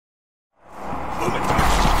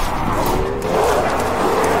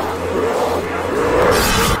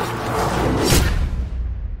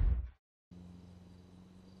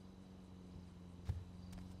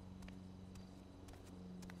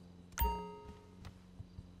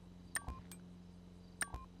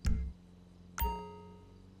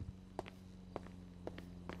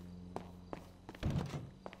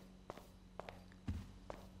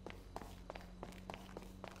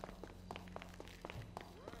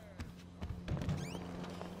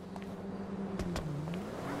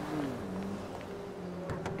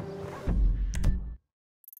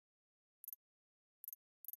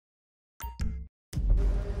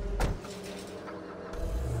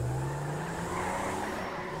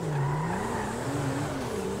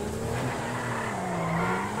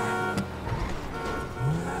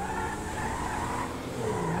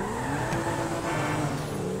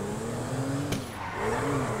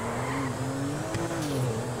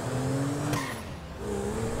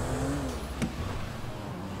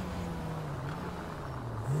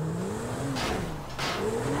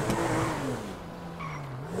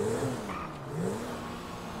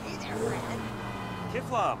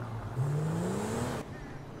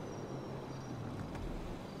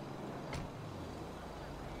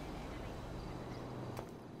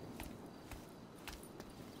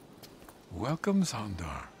Welcome,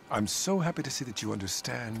 Zondar. I'm so happy to see that you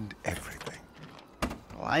understand everything.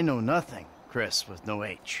 Well, I know nothing, Chris, with no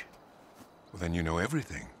H. Well, then you know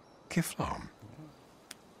everything. Kiflam.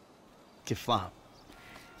 Kiflam.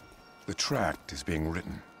 The tract is being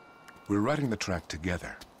written. We're writing the tract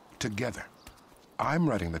together. Together. I'm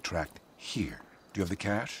writing the tract here. Do you have the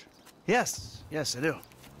cash? Yes, yes, I do.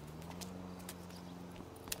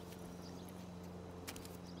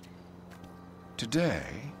 Today,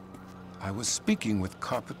 I was speaking with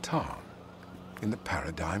Carpetan in the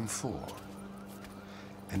Paradigm 4.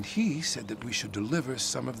 And he said that we should deliver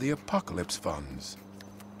some of the Apocalypse funds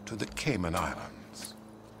to the Cayman Islands.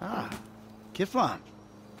 Ah, Kiflam.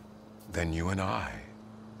 Then you and I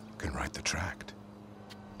can write the tract.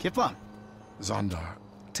 Kiflam. Zondar,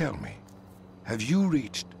 tell me, have you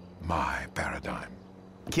reached my paradigm?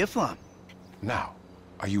 Kiflam. Now,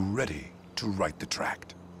 are you ready to write the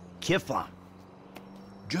tract? Kiflam.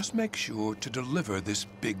 Just make sure to deliver this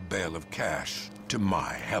big bale of cash to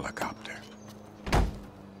my helicopter.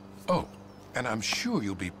 Oh, and I'm sure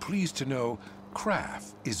you'll be pleased to know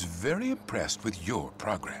Kraft is very impressed with your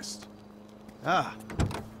progress. Ah.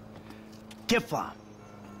 Kiflam.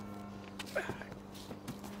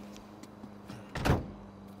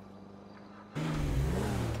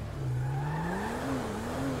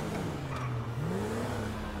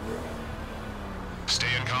 Stay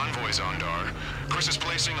in convoy, Zondar. Chris is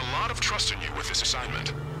placing a lot of trust in you with this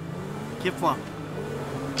assignment. Kiflam.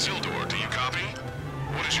 Zildor, do you copy?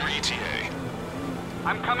 What is your ETA?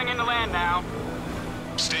 I'm coming into land now.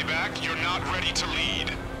 Stay back, you're not ready to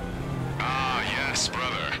lead. Ah, yes,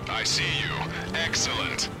 brother. I see you.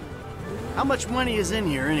 Excellent. How much money is in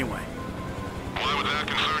here, anyway? Why would that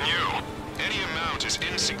concern you? Any amount is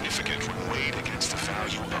insignificant when weighed against the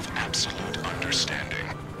value of absolute understanding.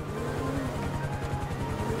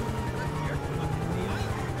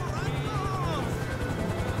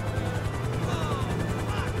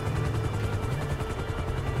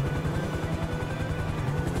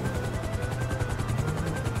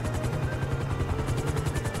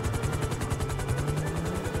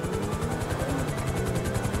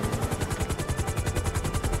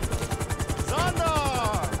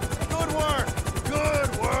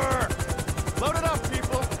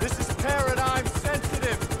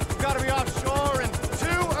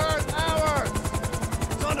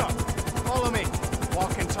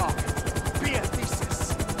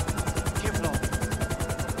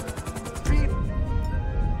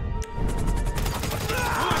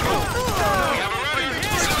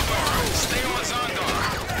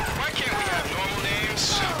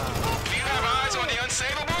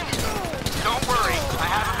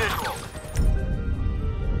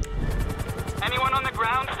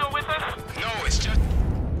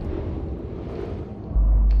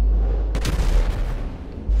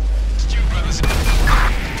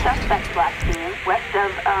 Suspect black team, west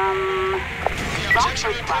of, The objection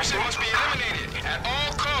Rockford person Plaza. must be eliminated at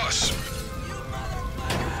all costs.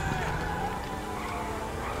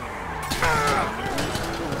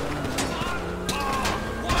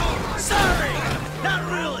 Sorry! Not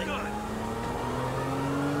really!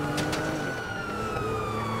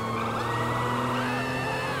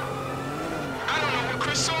 I don't know what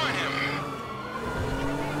Chris saw in him.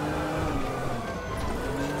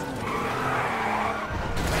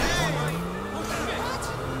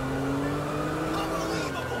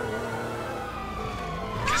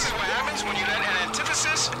 This is what happens when you let an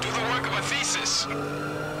antithesis do the work of a thesis.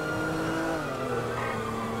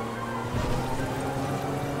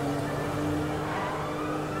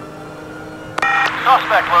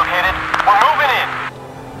 Suspect located. We're moving in.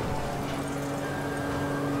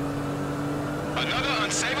 Another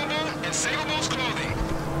unsavable in Savable's clothing.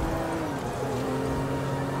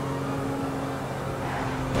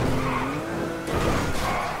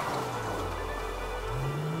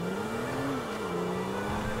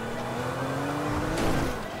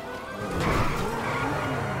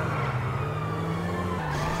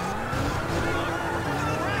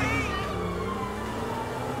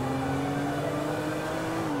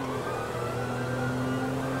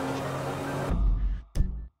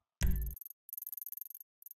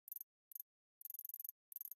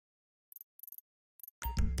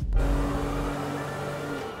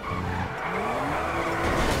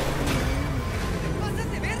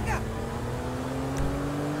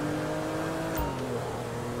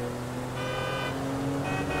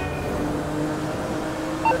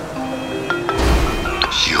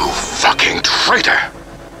 You fucking traitor!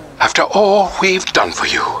 After all we've done for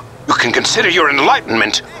you, You can consider your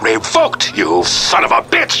enlightenment revoked, you son of a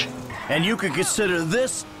bitch! And you can consider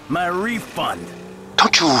this my refund.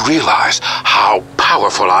 Don't you realize how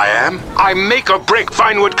powerful I am? I make or break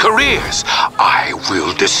Vinewood careers. I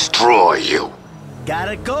will destroy you.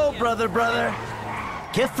 Gotta go, brother.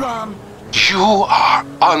 Kiflam. You are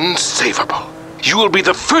unsavable. You will be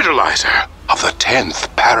the fertilizer of the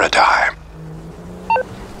 10th paradigm.